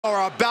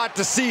Are about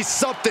to see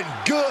something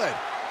good.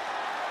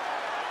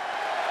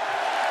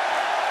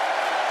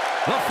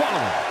 The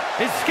following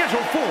is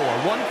scheduled for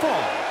one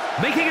fall,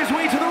 making his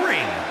way to the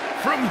ring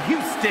from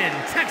Houston,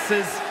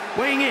 Texas,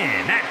 weighing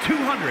in at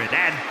 251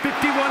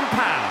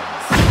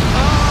 pounds,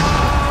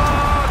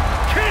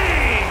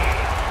 King!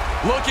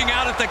 Looking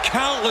out at the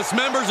countless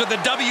members of the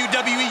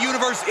WWE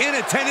Universe in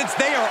attendance,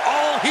 they are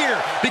all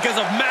here because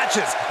of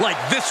matches like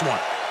this one.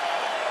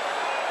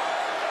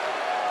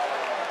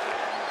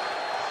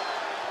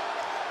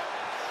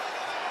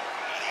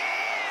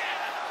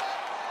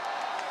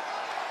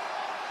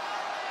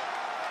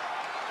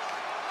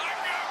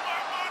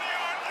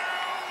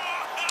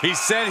 He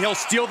said he'll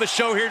steal the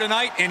show here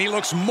tonight, and he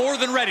looks more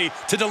than ready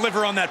to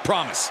deliver on that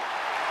promise.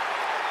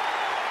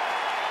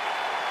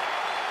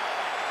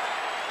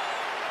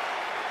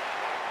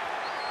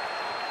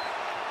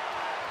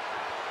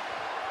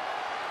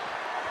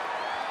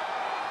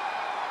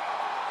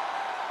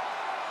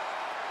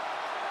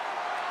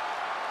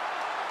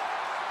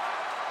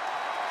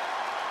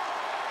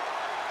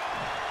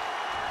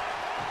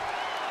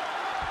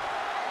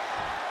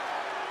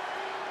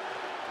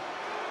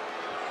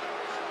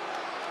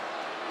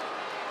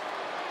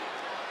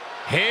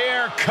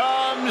 Here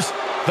comes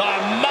the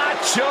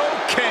Macho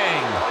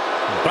King.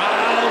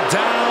 Bow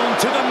down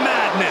to the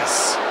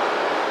madness.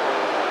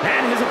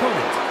 And his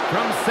opponent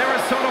from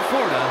Sarasota,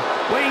 Florida,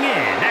 weighing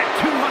in at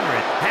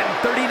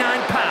 239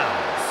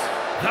 pounds,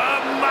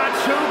 the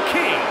Macho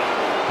King,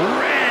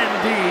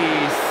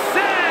 Randy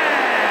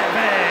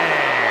Savage.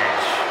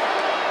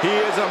 He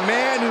is a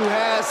man who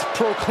has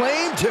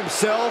proclaimed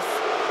himself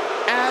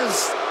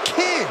as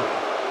king.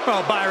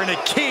 Well, Byron, a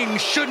king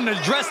shouldn't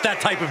address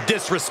that type of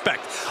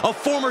disrespect. A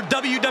former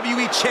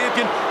WWE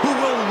champion who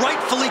will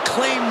rightfully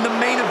claim the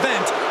main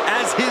event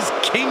as his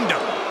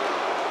kingdom.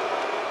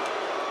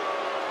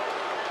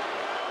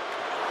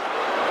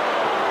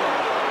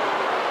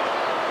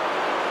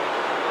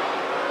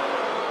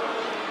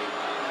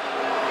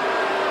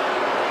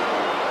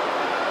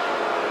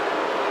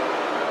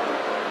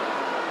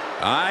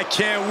 I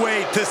can't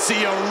wait to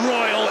see a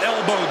royal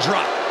elbow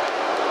drop.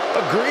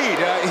 Agreed.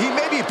 He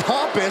may be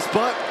pompous,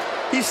 but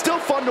he's still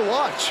fun to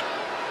watch.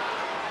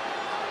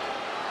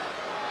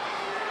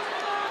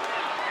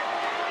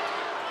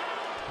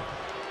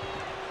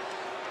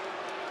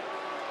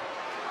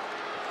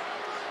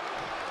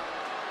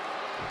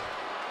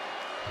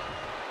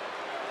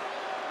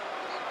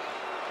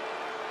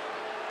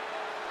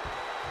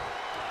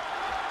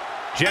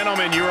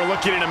 Gentlemen, you are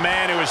looking at a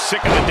man who is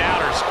sick of the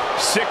doubters,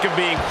 sick of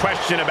being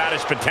questioned about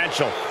his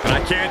potential. And I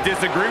can't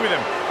disagree with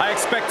him. I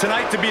expect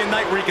tonight to be a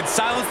night where he can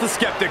silence the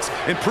skeptics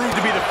and prove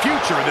to be the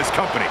future of this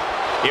company.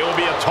 It will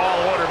be a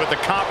tall order, but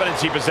the confidence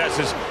he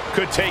possesses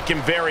could take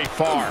him very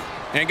far.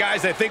 And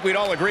guys, I think we'd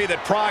all agree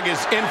that Prague is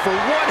in for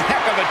one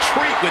heck of a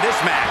treat with this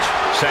match.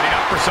 Setting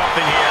up for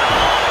something here.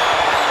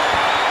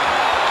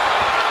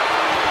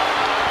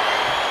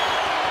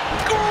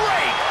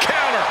 Great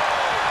counter.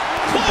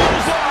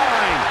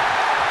 Clothesline.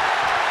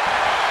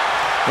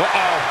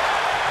 Uh-oh.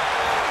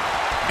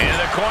 Into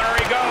the corner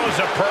he goes.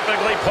 A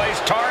perfectly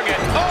placed target.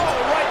 Oh,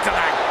 right to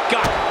the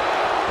gut.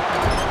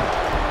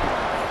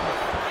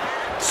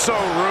 So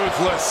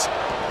ruthless.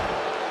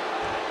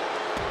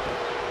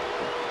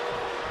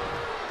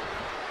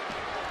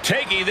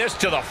 Taking this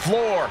to the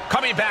floor.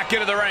 Coming back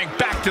into the ring.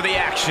 Back to the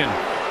action.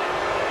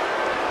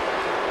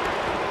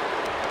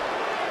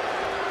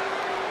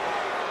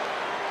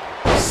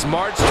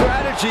 Smart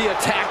strategy.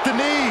 Attack the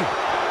knee.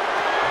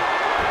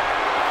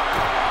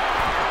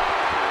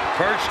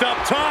 Perched up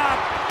top.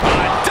 A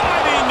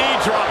diving knee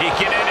drop. He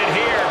can end it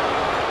here.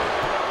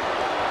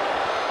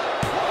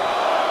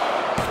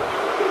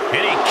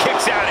 And he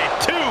kicks out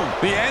at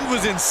 2. The end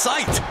was in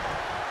sight.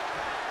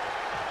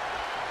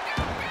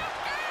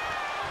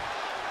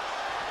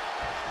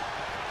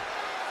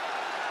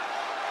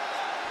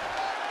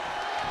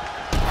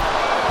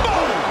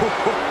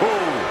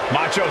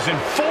 Macho's in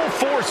full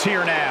force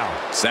here now.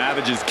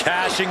 Savage is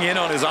cashing in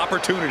on his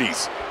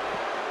opportunities.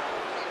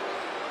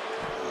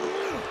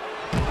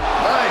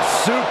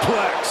 Nice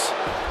suplex.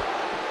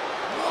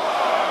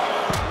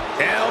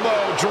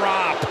 Elbow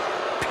drop.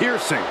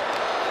 Piercing.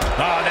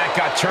 Oh, that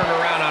got turned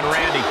around on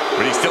Randy.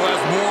 But he still has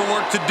more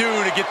work to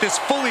do to get this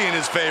fully in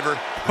his favor.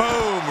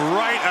 Boom,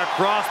 right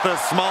across the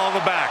small of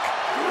the back.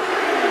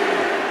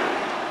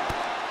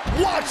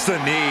 Watch the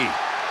knee.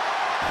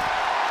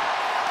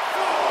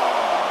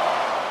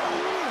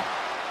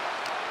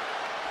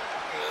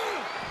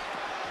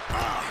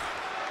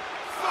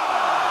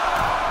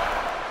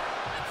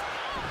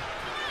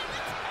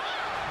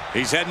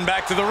 He's heading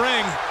back to the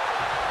ring.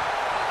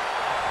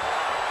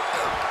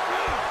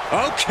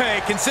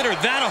 Okay, consider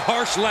that a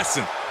harsh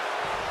lesson.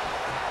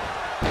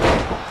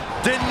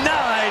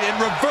 Denied and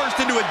reversed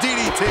into a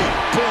DDT.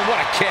 Boom, what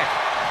a kick.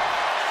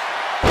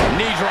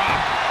 Knee drop.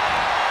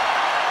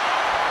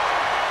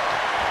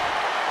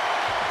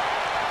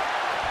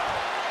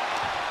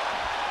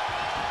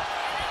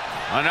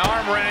 An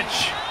arm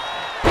wrench.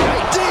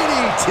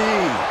 DDT.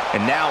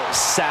 And now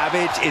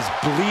Savage is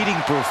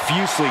bleeding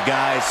profusely,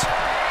 guys.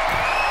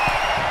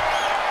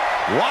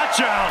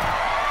 Watch out.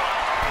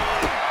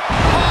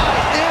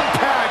 High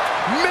impact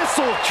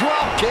missile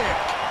drop kick.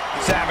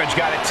 Savage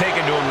got it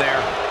taken to him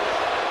there.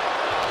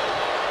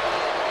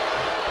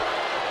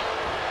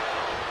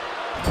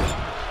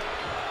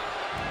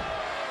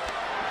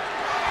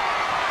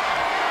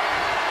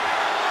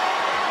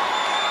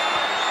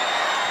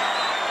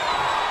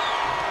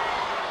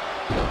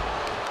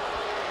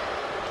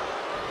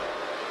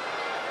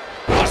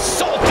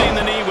 Assaulting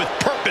the knee with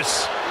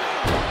purpose.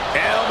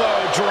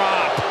 Elbow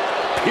drop.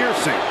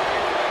 Piercing.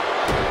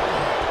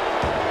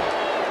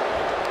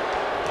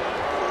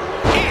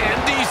 And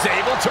he's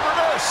able to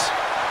reverse.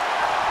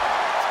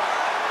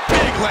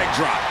 Big leg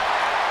drop.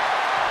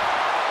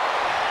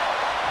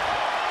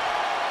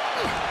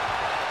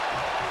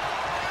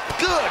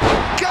 Good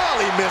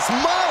golly, Miss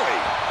Molly.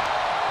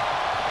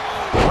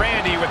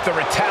 Randy with the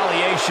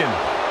retaliation.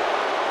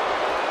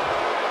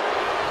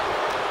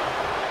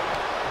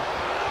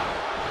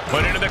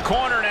 Put into the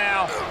corner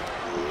now.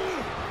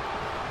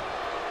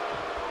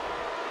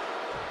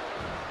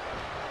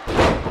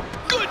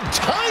 Good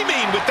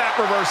timing with that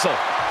reversal.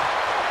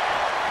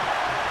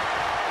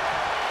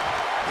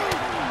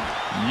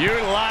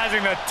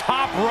 Utilizing the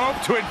top rope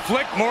to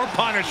inflict more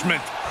punishment.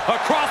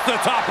 Across the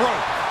top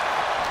rope.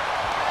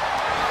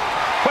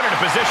 Put into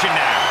position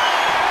now.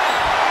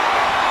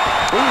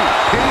 Ooh,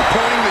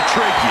 pinpointing the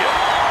trachea.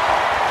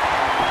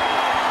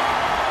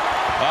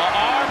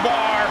 Arm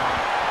bar.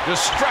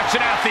 Just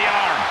stretching out the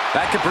arm.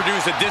 That could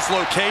produce a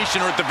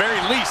dislocation or at the very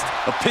least,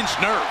 a pinched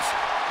nerve.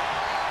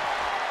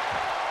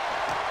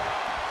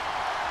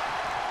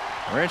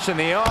 Wrench in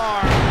the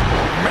arm.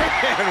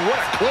 Man, what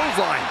a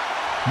clothesline.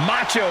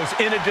 Macho's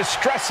in a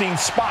distressing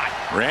spot.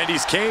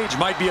 Randy's cage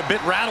might be a bit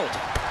rattled.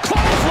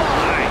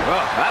 Clothesline.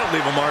 Oh, that'll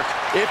leave a mark.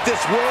 If this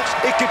works,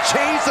 it could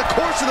change the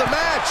course of the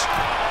match.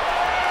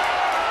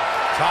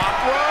 Top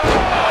rope.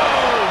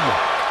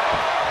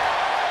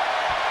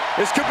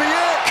 This could be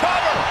it.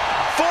 Cover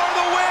for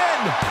the win.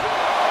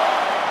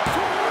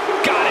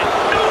 Got it.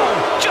 No,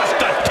 just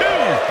a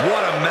 2.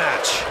 What a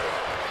match.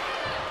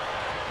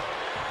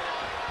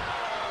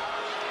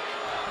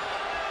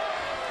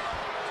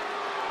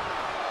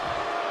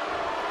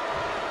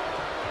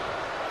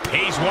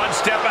 He's one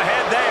step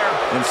ahead there.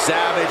 And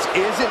Savage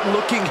isn't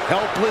looking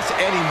helpless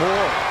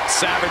anymore.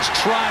 Savage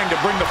trying to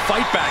bring the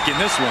fight back in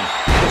this one.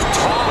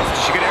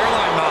 Tossed. She get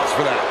airline miles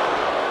for that.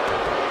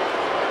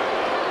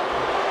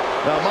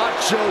 The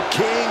Macho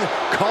King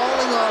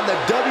calling on the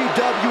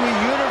WWE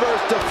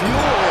Universe to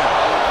fuel him.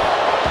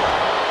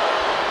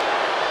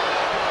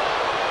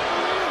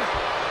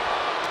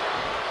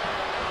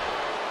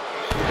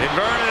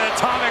 Inverted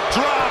atomic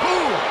drop.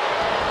 Ooh.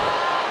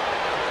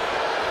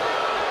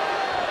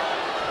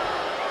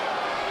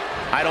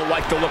 I don't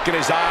like the look in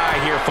his eye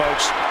here,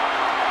 folks.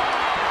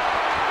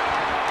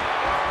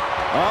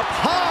 Up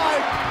high,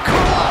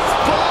 cross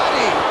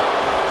body.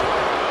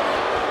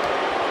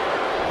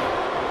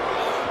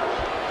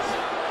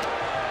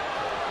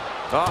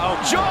 Uh-oh.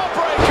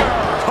 Jawbreaker.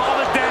 Call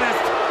the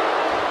dentist.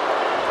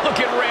 Look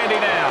at Randy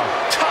now.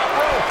 Top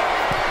rope.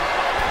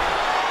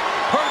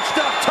 Perched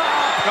up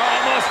top.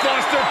 Almost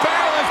lost their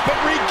balance, but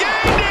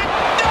regained it.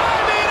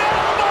 Diving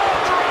elbow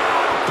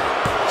drop.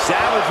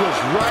 Savage was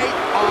right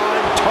on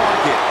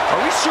target. Are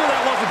we sure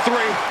that wasn't 3?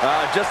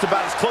 Just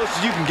about as close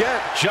as you can get.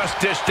 Just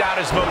dished out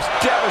his most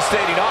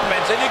devastating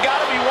offense, and you got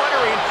to be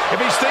wondering if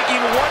he's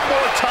thinking one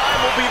more time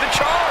will be the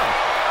charm.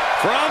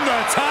 From the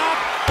top.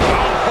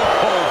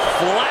 Oh,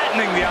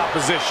 flattening the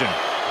opposition.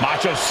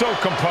 Macho's so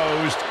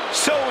composed,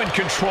 so in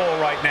control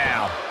right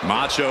now.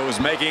 Macho is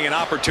making an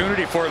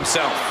opportunity for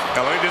himself.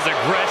 I look at this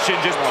aggression,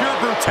 just pure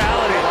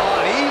brutality.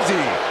 On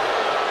easy.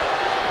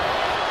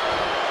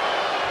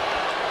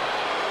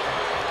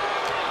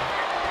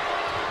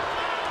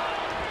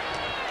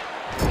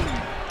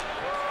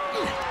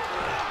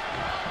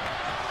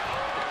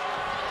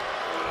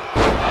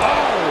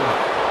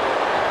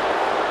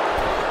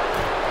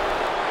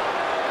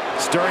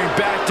 Stirring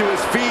back to his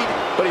feet,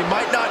 but he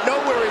might not know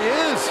where he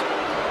is.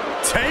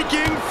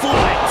 Taking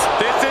flight.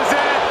 This is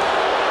it.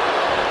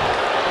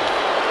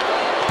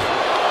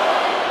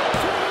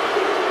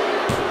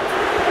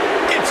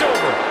 It's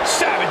over.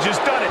 Savage has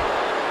done it.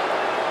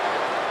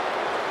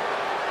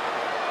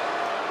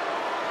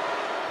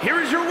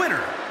 Here is your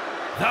winner,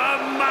 the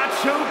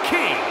Macho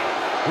King,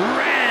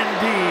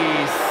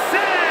 Randy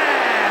Savage.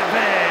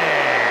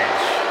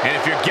 And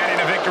if you're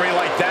getting a victory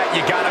like that,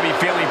 you got to be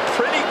feeling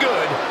pretty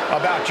good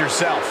about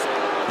yourself.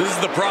 This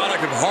is the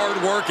product of hard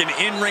work and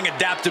in-ring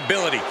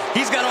adaptability.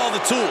 He's got all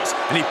the tools,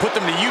 and he put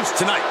them to use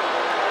tonight.